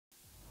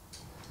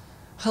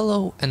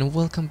Hello and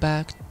welcome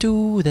back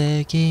to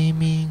the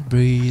Gaming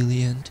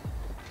Brilliant.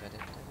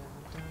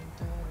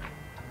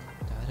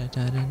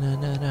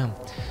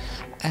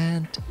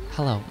 And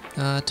hello,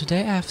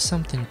 today I have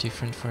something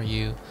different for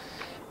you.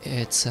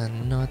 It's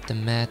not the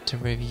meta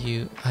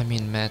review,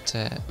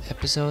 meta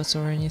episodes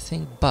or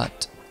anything,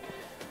 but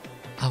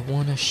I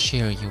wanna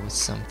share you with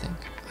something.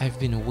 I've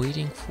been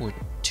waiting for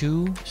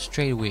 2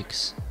 straight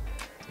weeks.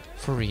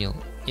 For real,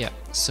 yeah,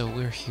 so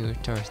we're here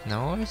to Earth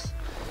North.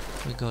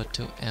 We go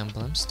to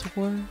Emblem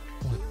store,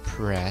 we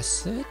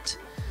press it.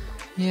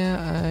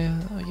 Yeah,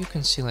 you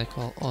can see like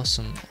all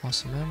awesome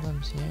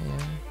emblems.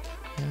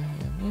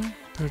 Yeah,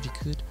 pretty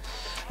good.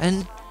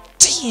 And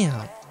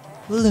damn,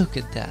 look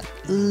at that.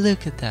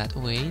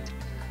 Wait,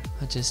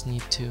 I just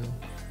need to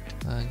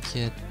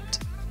get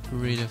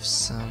rid of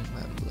some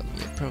emblem.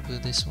 Yeah, probably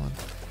this one.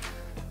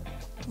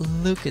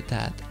 Look at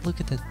that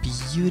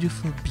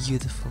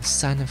beautiful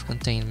sign of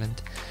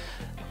containment.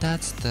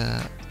 That's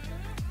the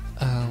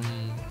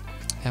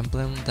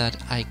emblem that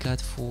I got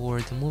for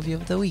the movie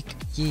of the week.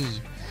 Yay!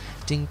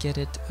 Didn't get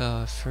it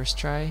first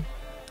try.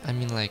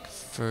 Like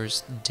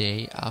first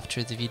day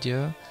after the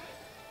video.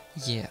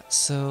 Yeah,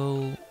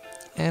 so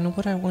and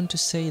what I want to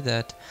say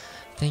that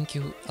thank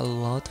you a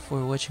lot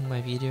for watching my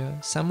video.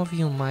 Some of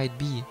you might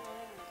be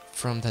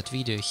from that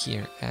video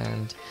here,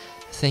 and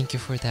thank you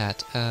for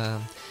that.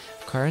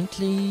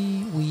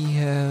 Currently we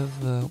have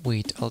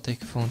wait, I'll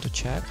take a phone to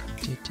check.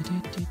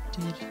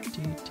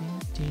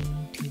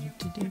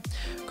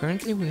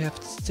 Currently we have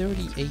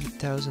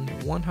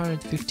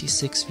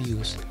 38,156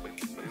 views.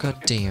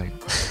 God damn.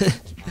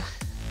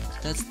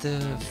 That's the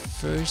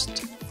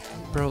first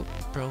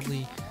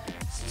probably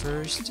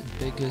first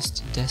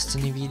biggest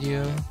Destiny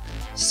video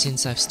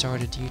since I've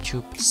started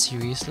YouTube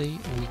seriously,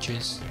 which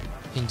is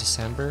in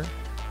December.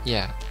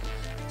 Yeah.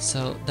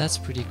 So that's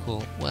pretty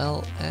cool.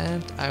 Well,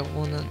 and I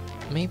wanna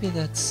maybe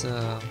that's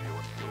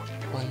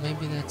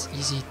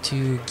easy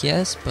to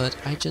guess, but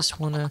I just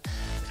wanna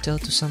tell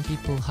to some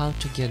people how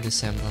to get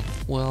this emblem.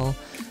 Well,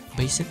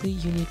 basically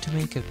you need to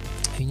make a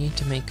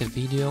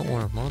video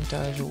or a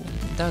montage, or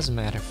it doesn't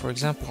matter. For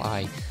example,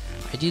 I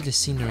did a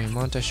scenery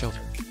montage of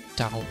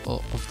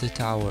the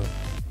tower.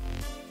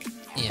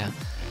 Yeah.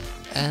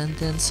 And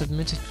then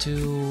submit it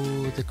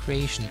to the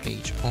creation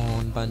page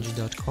on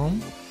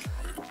Bungie.com.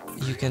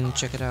 You can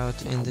check it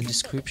out in the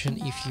description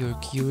if you're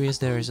curious.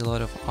 There is a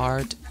lot of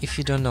art, if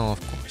you don't know,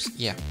 of course.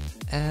 Yeah,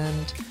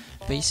 and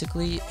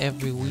basically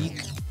every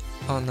week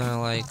on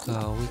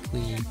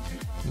weekly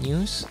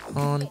news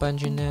on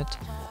Bungie.net,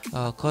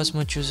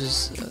 Cosmo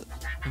chooses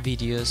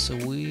videos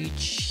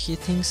which he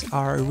thinks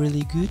are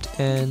really good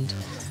and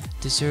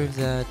deserve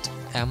that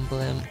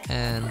emblem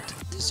and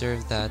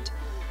deserve that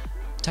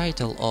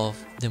title of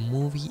the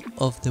movie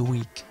of the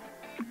week.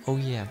 Oh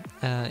yeah,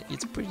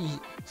 it's pretty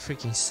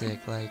freaking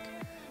sick. Like,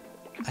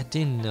 I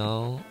didn't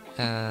know,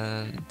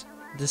 and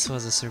this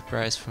was a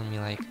surprise for me.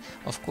 Like,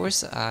 of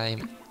course I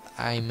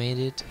made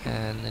it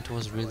and it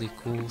was really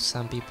cool.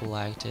 Some people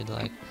liked it,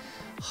 like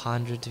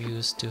 100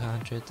 views,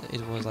 200,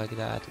 it was like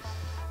that.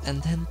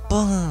 And then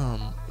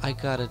boom, I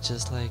got it,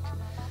 just like,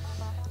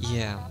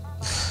 yeah.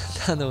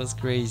 That was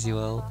crazy.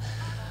 Well,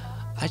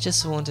 I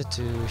just wanted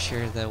to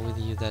share that with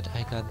you, that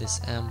I got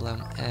this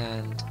emblem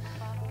and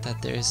that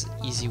there's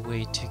easy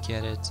way to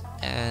get it,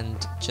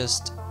 and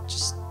just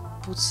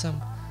put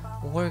some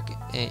work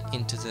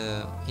into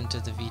the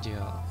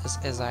video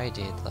as I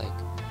did. Like,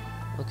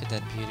 look at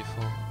that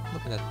beautiful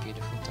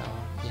tower.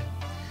 Yeah.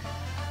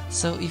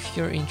 So if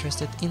you're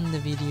interested in the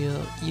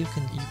video, you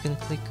can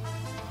click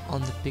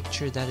on the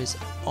picture that is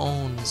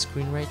on the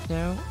screen right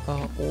now,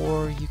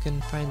 or you can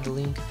find the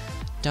link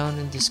down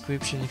in the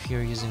description if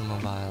you're using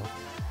mobile.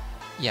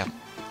 Yeah.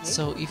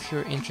 So if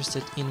you're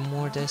interested in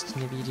more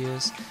Destiny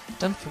videos,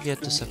 don't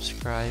forget to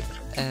subscribe,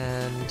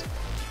 and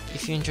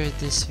if you enjoyed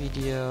this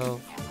video,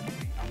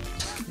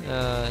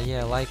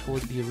 yeah, like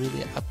would be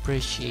really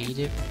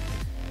appreciative.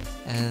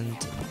 And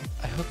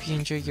I hope you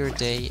enjoy your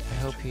day. I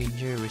hope you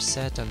enjoy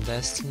Reset on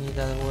Destiny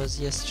that was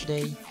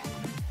yesterday,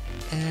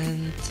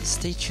 and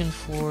stay tuned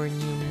for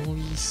new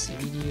movies,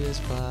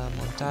 videos,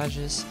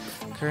 montages.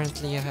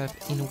 Currently I have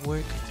in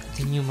work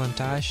the new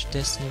montage,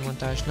 Destiny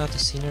montage, not a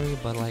scenery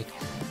but like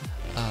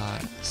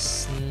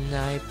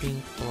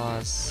sniping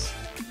plus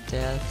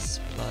deaths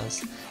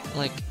plus,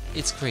 like,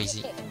 it's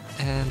crazy,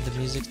 and the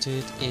music to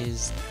it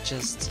is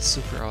just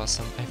super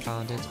awesome. I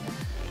found it,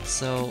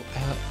 so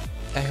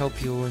I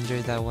hope you will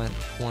enjoy that one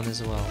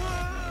as well.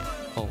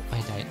 Oh,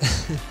 I died.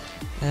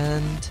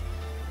 And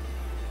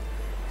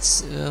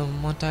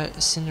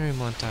scenery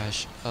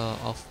montage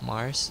of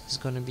Mars is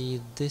gonna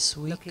be this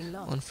week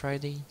on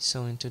Friday,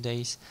 so in 2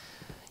 days.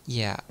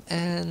 Yeah,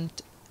 and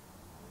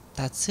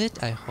that's it.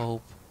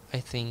 I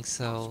think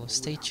so.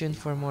 Stay tuned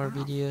for more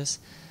videos.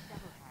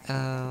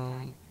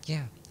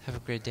 Yeah, have a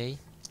great day.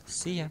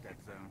 See ya.